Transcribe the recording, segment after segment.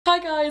Hi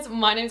guys,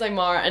 my name is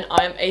Aymara and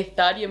I am a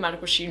third year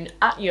medical student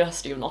at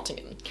University of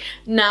Nottingham.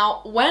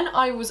 Now, when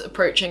I was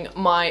approaching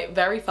my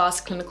very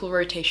first clinical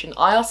rotation,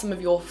 I asked some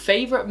of your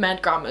favourite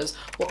med grammars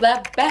what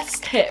their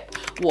best tip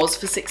was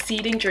for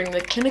succeeding during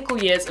the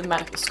clinical years of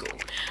medical school.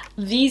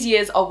 These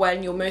years are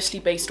when you're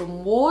mostly based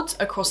on wards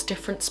across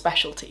different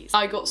specialties.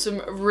 I got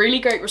some really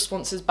great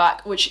responses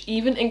back, which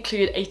even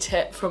include a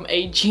tip from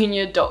a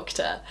junior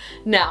doctor.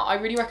 Now, I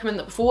really recommend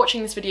that before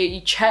watching this video,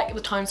 you check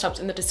the timestamps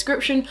in the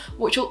description,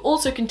 which will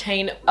also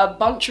contain a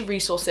bunch of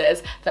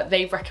resources that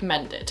they've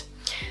recommended.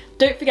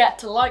 Don't forget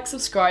to like,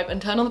 subscribe,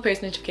 and turn on the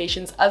post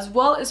notifications, as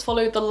well as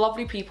follow the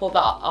lovely people that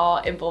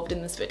are involved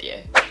in this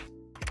video.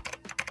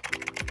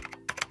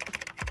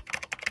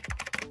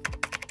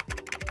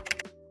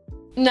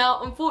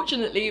 Now,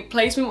 unfortunately,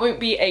 placement won't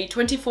be a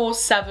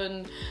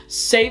 24/7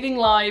 saving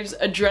lives,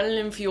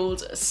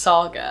 adrenaline-fueled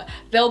saga.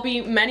 There'll be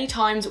many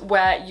times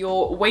where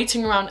you're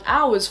waiting around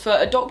hours for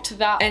a doctor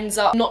that ends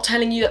up not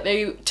telling you that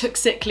they took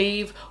sick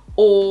leave,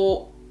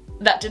 or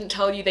that didn't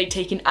tell you they'd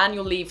taken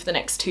annual leave for the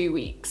next 2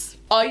 weeks.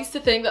 I used to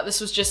think that this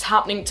was just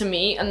happening to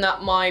me and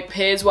that my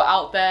peers were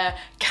out there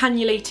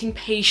cannulating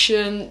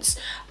patients,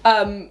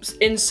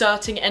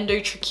 inserting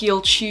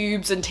endotracheal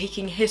tubes and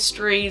taking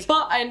histories,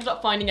 but I ended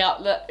up finding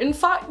out that in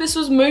fact this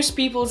was most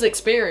people's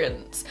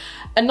experience.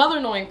 Another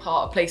annoying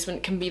part of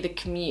placement can be the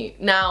commute.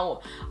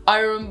 Now, I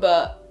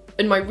remember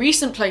in my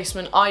recent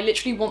placement, I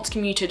literally once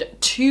commuted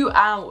 2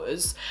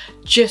 hours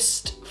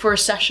just for a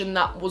session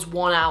that was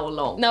 1 hour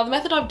long. Now, the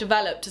method I've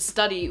developed to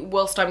study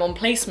whilst I'm on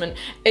placement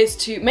is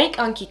to make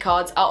Anki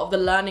cards out of the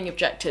learning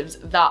objectives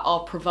that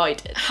are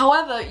provided.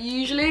 However,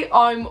 usually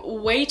I'm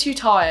way too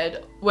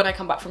tired when I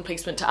come back from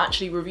placement to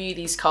actually review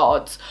these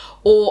cards,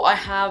 or I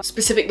have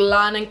specific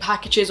learning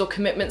packages or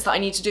commitments that I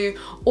need to do,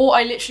 or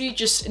I literally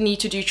just need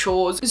to do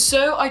chores.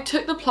 So I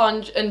took the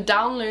plunge and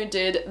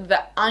downloaded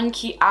the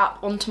Anki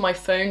app onto my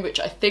phone, which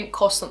I think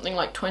cost something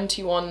like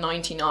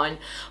 $21.99.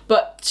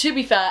 But to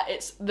be fair,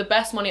 it's the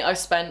best money I've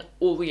spent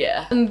all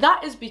year. And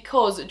that is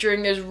because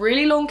during those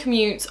really long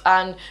commutes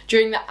and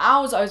during the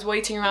hours I was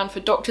waiting around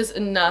for doctors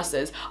and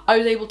nurses, I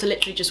was able to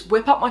literally just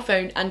whip up my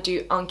phone and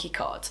do Anki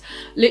cards.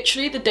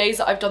 Literally, the days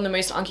that I've done the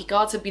most Anki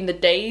cards have been the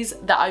days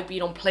that I've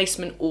been on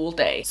placement all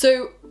day.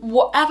 So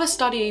whatever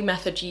study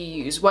method you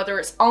use, whether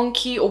it's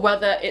Anki or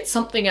whether it's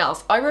something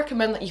else, I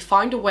recommend that you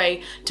find a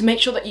way to make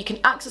sure that you can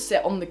access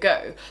it on the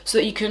go, so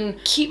that you can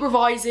keep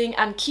revising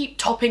and keep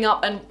topping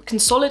up and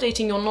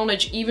consolidating your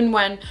knowledge even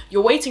when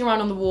you're waiting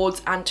around on the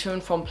wards and to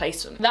and from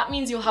placement. That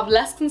means you'll have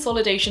less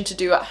consolidation to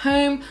do at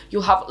home,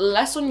 you'll have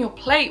less on your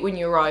plate when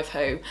you arrive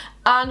home,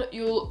 and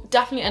you'll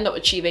definitely end up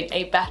achieving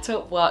a better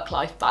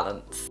work-life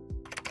balance.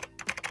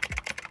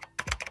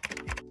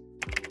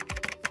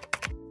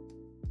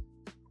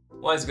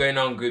 What's going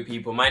on, good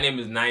people? My name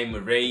is Nayi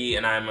Mureyi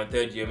and I'm a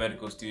third year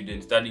medical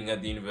student studying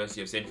at the University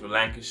of Central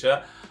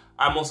Lancashire.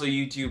 I'm also a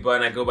YouTuber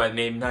and I go by the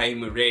name Nayi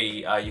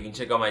Mureyi. You can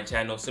check out my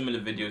channel, similar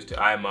videos to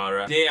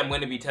Aymara. Today I'm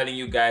going to be telling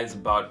you guys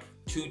about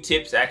 2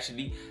 tips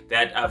actually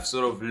that I've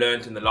sort of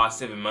learned in the last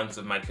 7 months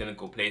of my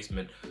clinical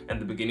placement and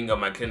the beginning of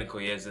my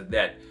clinical years at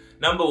that.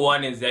 Number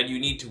 1 is that you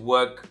need to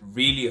work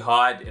really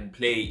hard and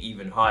play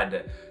even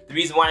harder. The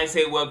reason why I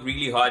say work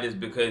really hard is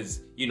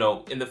because, you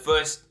know, in the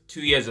first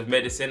 2 years of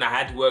medicine, I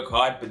had to work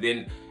hard, but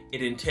then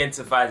it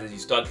intensifies as you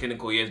start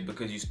clinical years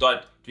because you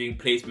start doing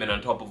placement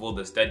on top of all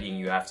the studying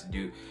you have to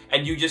do.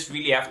 And you just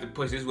really have to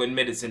push. This is when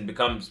medicine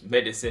becomes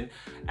medicine,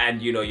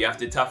 and you know, you have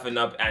to toughen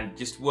up and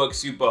just work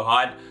super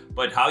hard.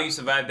 But how you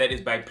survive that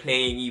is by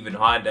playing even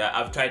harder.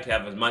 I've tried to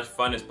have as much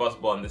fun as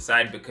possible on the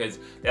side because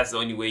that's the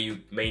only way you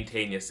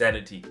maintain your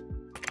sanity.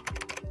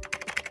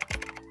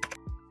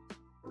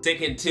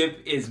 Second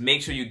tip is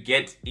make sure you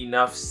get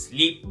enough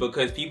sleep,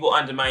 because people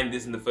undermine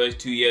this in the first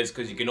 2 years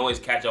because you can always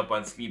catch up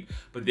on sleep.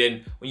 But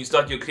then when you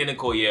start your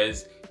clinical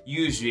years,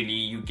 usually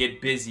you get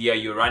busier.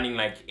 You're running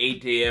like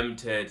 8 AM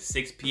to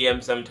 6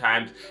 PM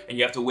sometimes, and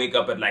you have to wake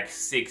up at like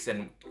 6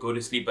 and go to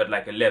sleep at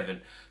like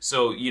 11.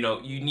 So, you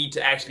know, you need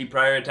to actually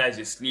prioritize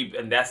your sleep,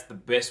 and that's the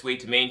best way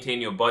to maintain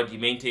your body,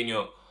 maintain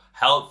your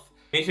health.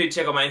 Make sure you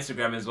check out my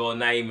Instagram as well,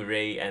 Nayi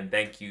Mureyi, and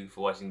thank you for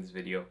watching this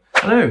video.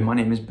 Hello, my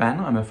name is Ben.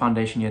 I'm a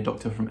foundation year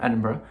doctor from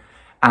Edinburgh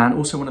and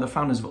also one of the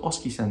founders of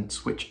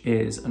OSCESense, which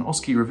is an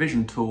OSCE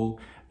revision tool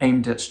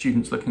aimed at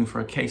students looking for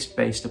a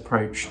case-based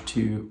approach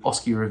to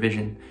OSCE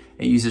revision.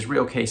 It uses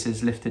real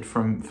cases lifted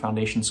from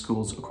foundation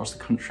schools across the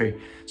country.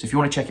 So if you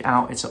want to check it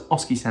out, it's at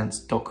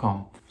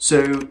OSCESense.com.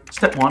 So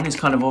step 1 is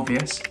kind of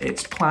obvious.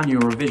 It's plan your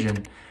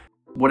revision.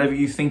 Whatever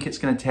you think it's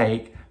going to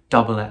take,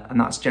 double it, and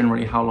that's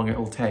generally how long it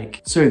will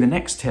take. So the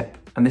next tip,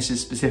 and this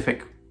is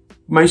specific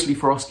mostly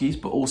for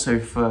OSCEs, but also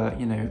for,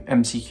 you know,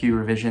 MCQ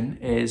revision,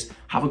 is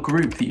have a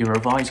group that you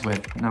revise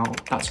with. Now,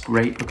 that's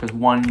great because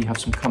 1, you have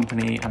some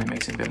company and it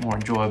makes it a bit more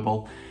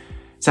enjoyable.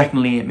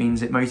 Secondly, it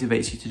means it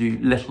motivates you to do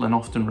little and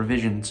often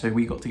revision. So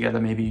we got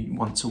together maybe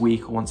once a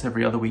week or once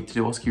every other week to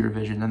do OSCE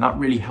revision, and that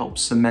really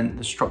helps cement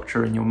the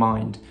structure in your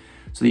mind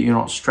so that you're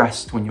not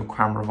stressed when you're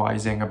cram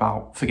revising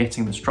about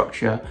forgetting the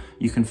structure.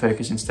 You can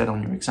focus instead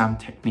on your exam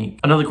technique.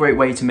 Another great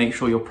way to make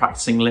sure you're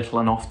practicing little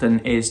and often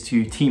is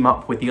to team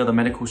up with the other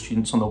medical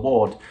students on the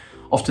ward.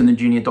 Often the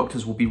junior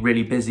doctors will be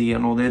really busy,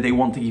 and although they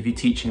want to give you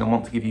teaching and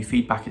want to give you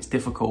feedback, it's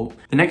difficult.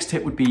 The next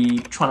tip would be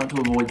try not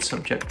to avoid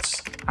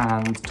subjects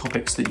and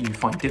topics that you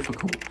find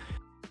difficult.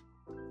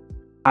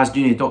 As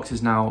junior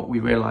doctors now, we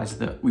realise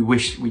that we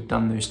wish we'd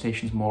done those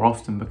stations more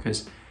often,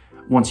 because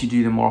once you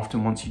do them more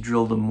often, once you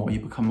drill them more, you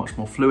become much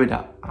more fluid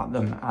at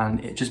them,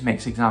 and it just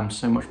makes exams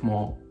so much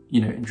more,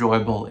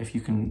 enjoyable if you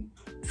can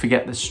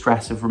forget the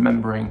stress of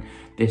remembering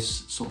this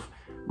sort of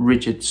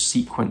rigid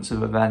sequence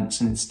of events,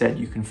 and instead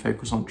you can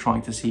focus on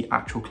trying to see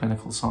actual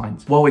clinical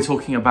signs. While we're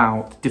talking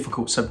about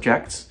difficult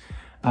subjects,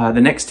 the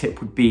next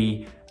tip would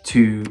be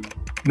to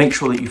make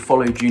sure that you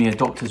follow junior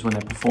doctors when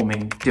they're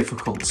performing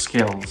difficult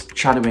skills,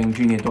 shadowing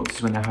junior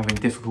doctors when they're having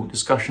difficult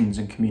discussions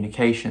and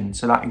communication.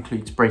 So that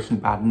includes breaking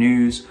bad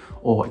news,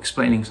 or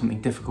explaining something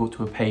difficult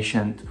to a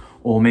patient,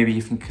 or maybe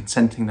even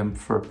consenting them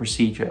for a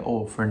procedure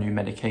or for a new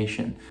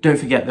medication. Don't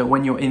forget that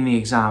when you're in the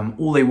exam,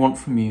 all they want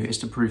from you is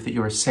to prove that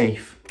you're a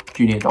safe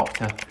junior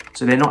doctor.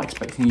 So they're not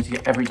expecting you to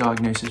get every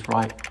diagnosis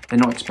right. They're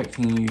not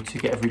expecting you to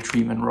get every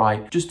treatment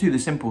right. Just do the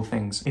simple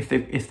things.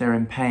 If they're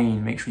in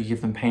pain, make sure you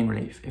give them pain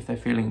relief. If they're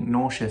feeling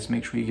nauseous,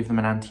 make sure you give them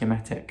an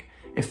antiemetic.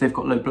 If they've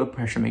got low blood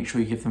pressure, make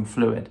sure you give them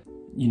fluid.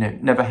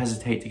 Never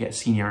hesitate to get a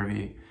senior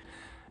review.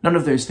 None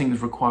of those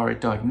things require a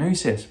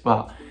diagnosis,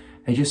 but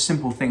they're just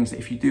simple things that,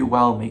 if you do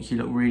well, make you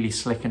look really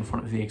slick in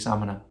front of the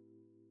examiner.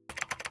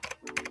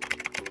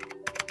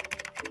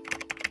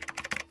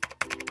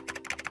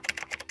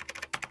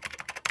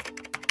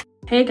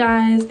 Hey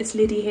guys, it's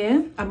Liddy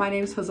here. And my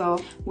name is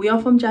Hazal. We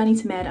are from Journey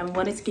to Med, and we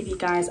wanted to give you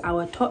guys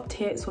our top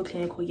tips for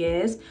clinical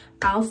years.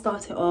 I'll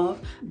start it off.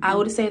 I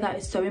would say that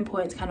it's so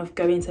important to kind of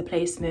go into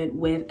placement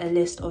with a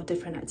list of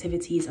different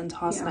activities and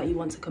tasks that you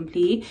want to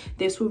complete.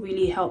 This will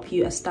really help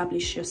you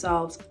establish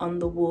yourselves on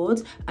the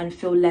wards and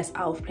feel less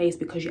out of place,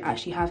 because you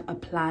actually have a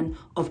plan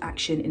of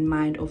action in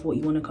mind of what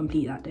you want to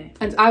complete that day.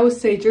 And I would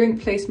say during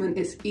placement,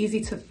 it's easy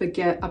to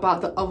forget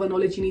about the other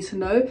knowledge you need to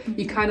know.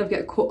 You kind of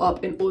get caught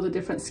up in all the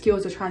different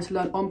skills you're trying to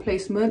learn on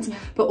placement,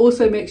 but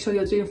also make sure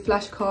you're doing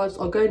flashcards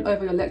or going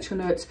over your lecture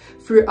notes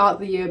throughout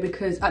the year,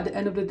 because at the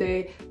end of the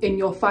day, in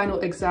your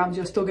final exams,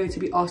 you're still going to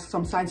be asked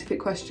some scientific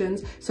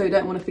questions, so you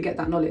don't want to forget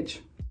that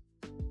knowledge.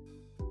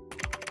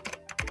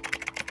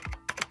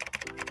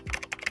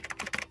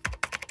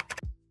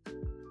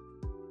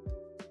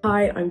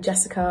 Hi, I'm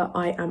Jessica.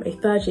 I am a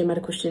third year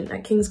medical student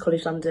at King's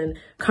College London,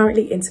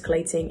 currently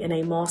intercalating in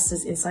a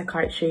Master's in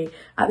Psychiatry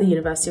at the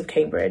University of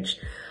Cambridge.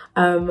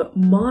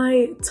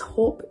 My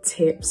top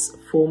tips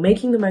for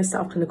making the most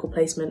out of clinical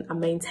placement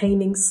and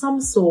maintaining some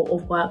sort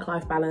of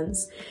work-life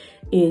balance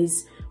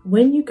is,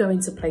 when you go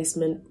into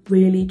placement,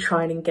 really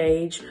try and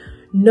engage.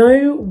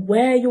 Know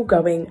where you're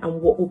going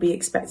and what will be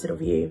expected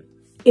of you.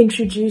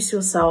 Introduce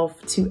yourself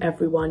to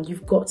everyone.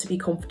 You've got to be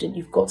confident.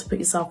 You've got to put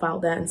yourself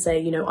out there and say,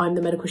 I'm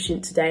the medical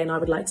student today and I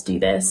would like to do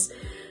this.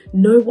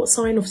 Know what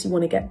sign-offs you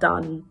want to get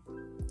done.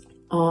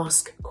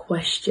 Ask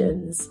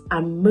questions,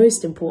 and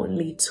most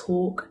importantly,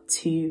 talk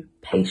to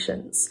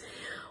patients.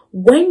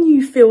 When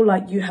you feel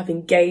like you have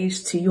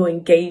engaged to your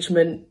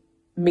engagement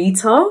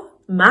meter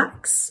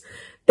max,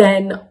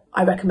 then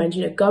I recommend,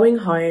 going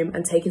home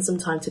and taking some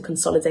time to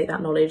consolidate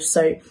that knowledge.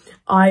 So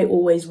I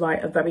always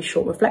write a very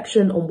short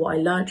reflection on what I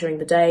learned during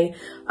the day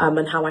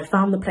and how I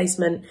found the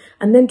placement,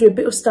 and then do a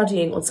bit of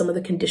studying on some of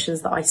the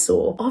conditions that I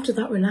saw. After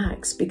that,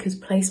 relax, because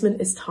placement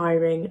is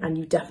tiring and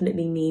you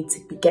definitely need to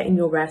be getting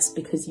your rest,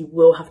 because you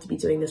will have to be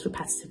doing this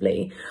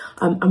repetitively.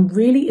 And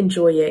really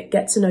enjoy it.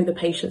 Get to know the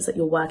patients that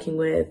you're working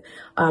with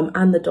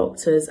and the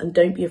doctors, and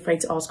don't be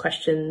afraid to ask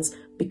questions,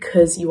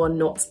 because you are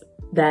not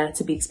there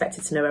to be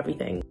expected to know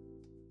everything.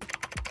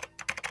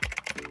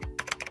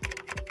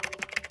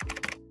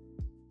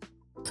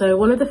 So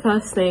one of the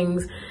first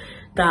things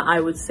that I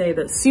would say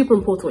that's super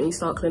important when you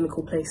start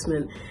clinical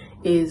placement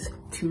is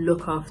to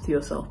look after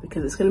yourself,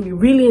 because it's going to be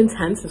really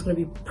intense. It's going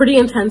to be pretty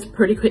intense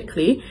pretty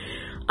quickly,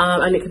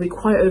 and it can be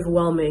quite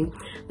overwhelming.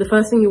 The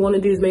first thing you want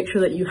to do is make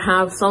sure that you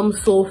have some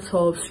sort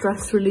of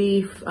stress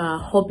relief,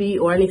 hobby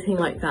or anything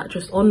like that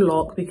just on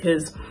lock,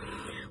 because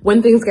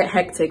when things get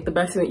hectic, the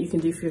best thing that you can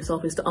do for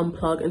yourself is to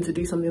unplug and to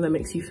do something that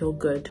makes you feel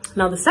good.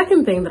 Now, the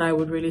second thing that I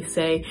would really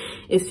say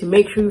is to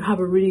make sure you have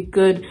a really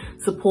good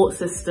support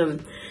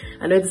system.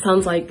 I know this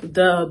sounds like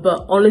duh,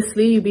 but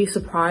honestly, you'd be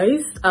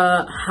surprised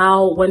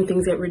how, when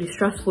things get really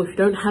stressful, if you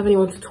don't have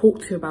anyone to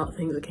talk to about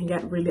things, it can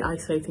get really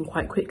isolating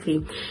quite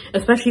quickly.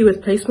 Especially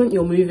with placement,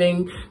 you're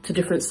moving to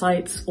different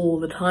sites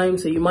all the time,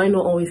 so you might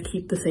not always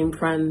keep the same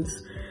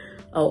friends,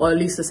 or at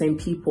least the same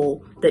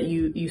people that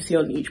you see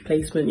on each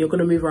placement. You're going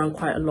to move around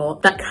quite a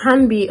lot. That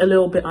can be a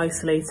little bit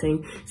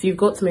isolating. So you've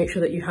got to make sure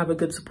that you have a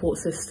good support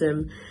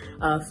system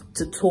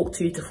to talk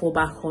to fall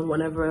back on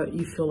whenever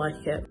you feel like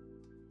it.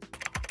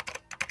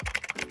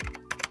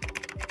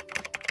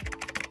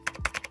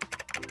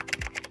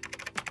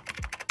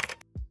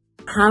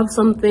 have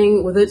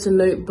something, whether it's a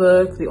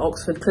notebook, the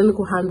Oxford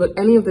Clinical Handbook,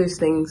 any of those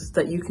things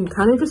that you can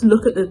kind of just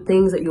look at the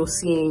things that you're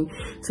seeing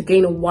to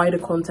gain a wider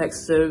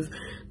context of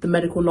the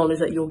medical knowledge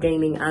that you're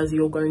gaining as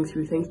you're going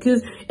through things.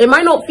 Because it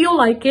might not feel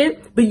like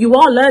it, but you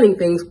are learning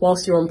things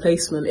whilst you're on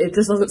placement. It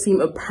just doesn't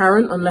seem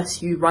apparent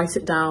unless you write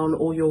it down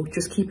or you're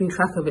just keeping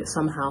track of it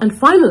somehow. And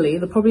finally,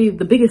 probably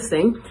the biggest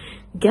thing,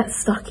 get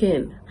stuck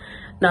in.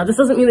 Now, this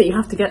doesn't mean that you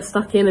have to get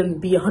stuck in and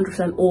be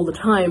 100% all the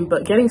time,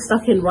 but getting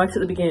stuck in right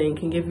at the beginning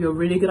can give you a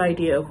really good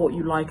idea of what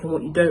you like and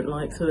what you don't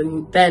like,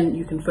 so then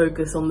you can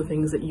focus on the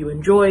things that you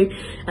enjoy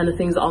and the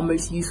things that are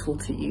most useful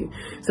to you.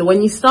 So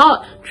when you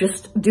start,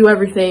 just do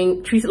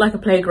everything, treat it like a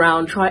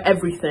playground, try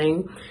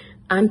everything,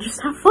 and just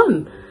have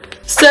fun.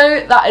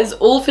 So that is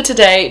all for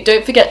today.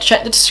 Don't forget to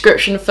check the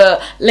description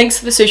for links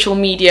to the social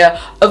media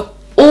of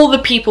all the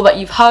people that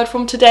you've heard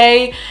from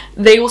today.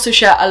 They also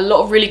share a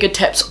lot of really good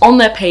tips on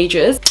their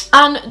pages.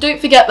 And don't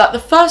forget that the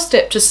first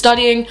tip to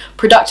studying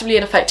productively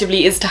and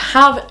effectively is to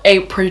have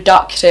a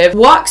productive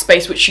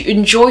workspace which you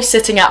enjoy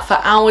sitting at for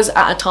hours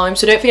at a time.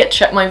 So don't forget to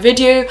check my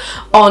video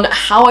on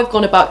how I've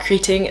gone about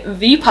creating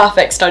the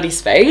perfect study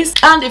space.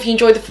 And if you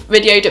enjoyed the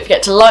video, don't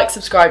forget to like,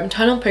 subscribe and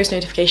turn on post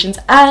notifications,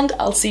 and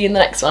I'll see you in the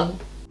next one.